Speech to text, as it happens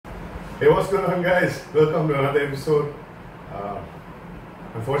Hey, what's going on, guys? Welcome to another episode.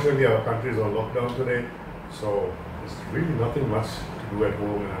 Unfortunately, our country is on lockdown today, so there's really nothing much to do at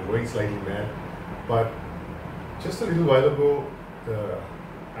home, and I'm going slightly mad. But just a little while ago,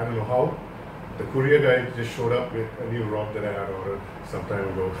 I don't know how, the courier guy just showed up with a new rod that I had ordered some time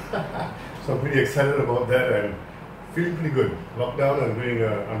ago. So I'm pretty excited about that and feeling pretty good. Lockdown, I'm doing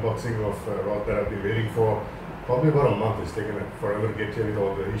an unboxing of a rod that I've been waiting for probably about a month. It's taken forever to get here with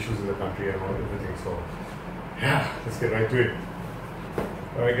all the issues in the country and all everything. So yeah, let's get right to it.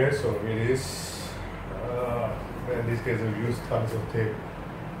 Alright guys, so it is, man, these guys have used tons of tape.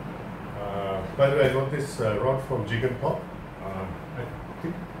 By the way, I got this rod from Jig N Pop. I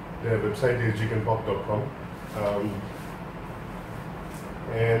think their website is jignpop.com.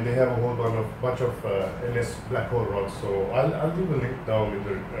 And they have a whole bunch of NS black hole rods. So I'll leave a link down in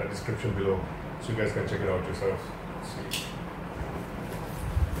the description below so you guys can check it out yourselves. Let's see.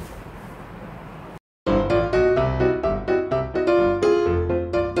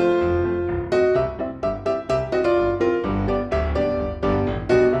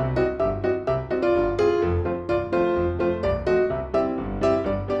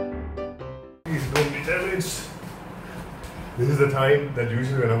 This is the time that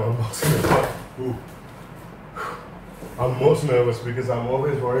usually when I'm unboxing a rod, I'm most nervous because I'm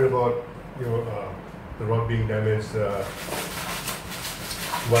always worried about the rod being damaged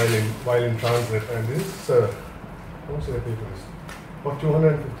while in transit. And this is how much did I pay for this? About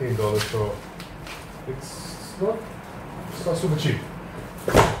 $215. So it's not super cheap.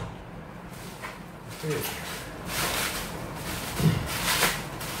 Okay.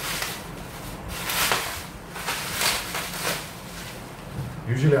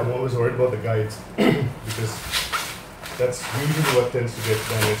 Usually I'm always worried about the guides because that's usually what tends to get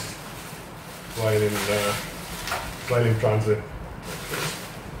damaged while in transit.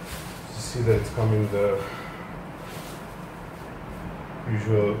 You see that it's coming the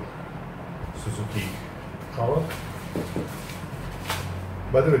usual Suzuki color.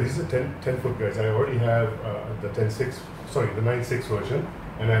 By the way, this is a 10 foot, guys. I already have the 9.6 version,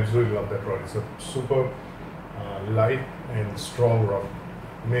 and I absolutely love that rod. It's a super light and strong rod.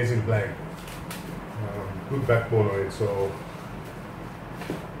 Amazing blank, good backbone on it. So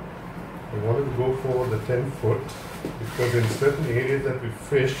I wanted to go for the 10 foot because in certain areas that we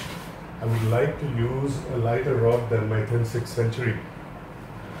fish, I would like to use a lighter rod than my 10.6 Century.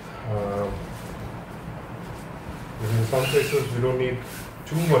 In some places we don't need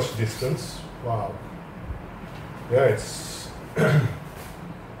too much distance. Wow. Yeah, it's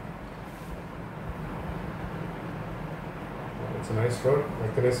it's a nice rod.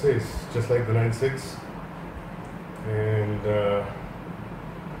 What can I say? It's just like the 9.6, and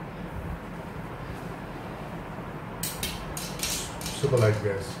super light,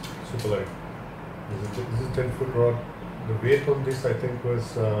 guys. Super light. This is a 10 foot rod. The weight on this, I think,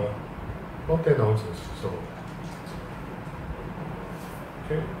 was about 10 ounces. So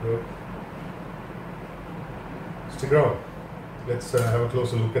okay, good. Stick around. Let's have a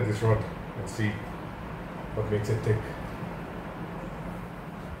closer look at this rod and see what makes it tick.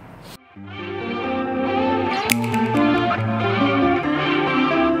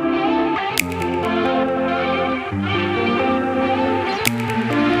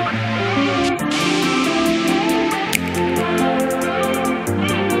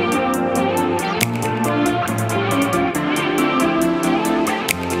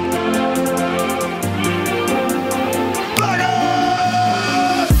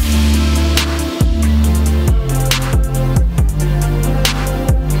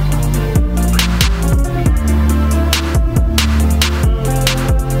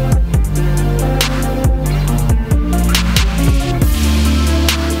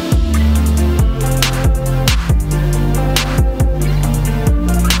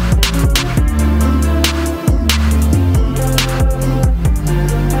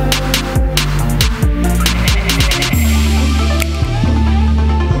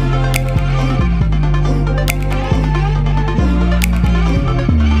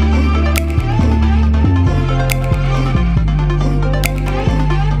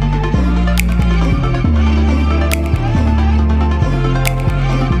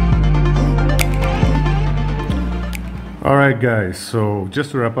 Alright guys, so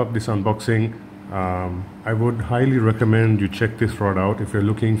just to wrap up this unboxing, I would highly recommend you check this rod out if you're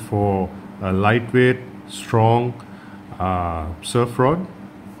looking for a lightweight, strong surf rod.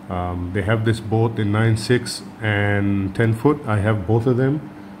 They have this both in 9.6 and 10 foot. I have both of them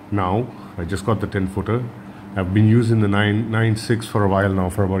now. I just got the 10 footer. I've been using the 9.6 for a while now,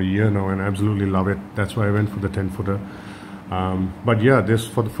 for about a year now, and I absolutely love it. That's why I went for the 10 footer. But yeah, this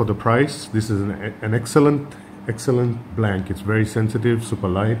for the price, this is an excellent blank. It's very sensitive, super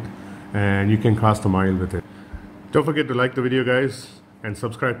light, and you can cast a mile with it. Don't forget to like the video, guys, and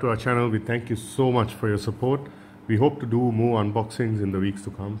subscribe to our channel. We thank you so much for your support. We hope to do more unboxings in the weeks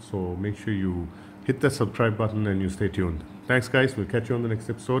to come, so make sure you hit that subscribe button and you stay tuned. Thanks, guys. We'll catch you on the next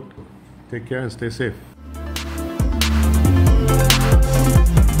episode. Take care and stay safe.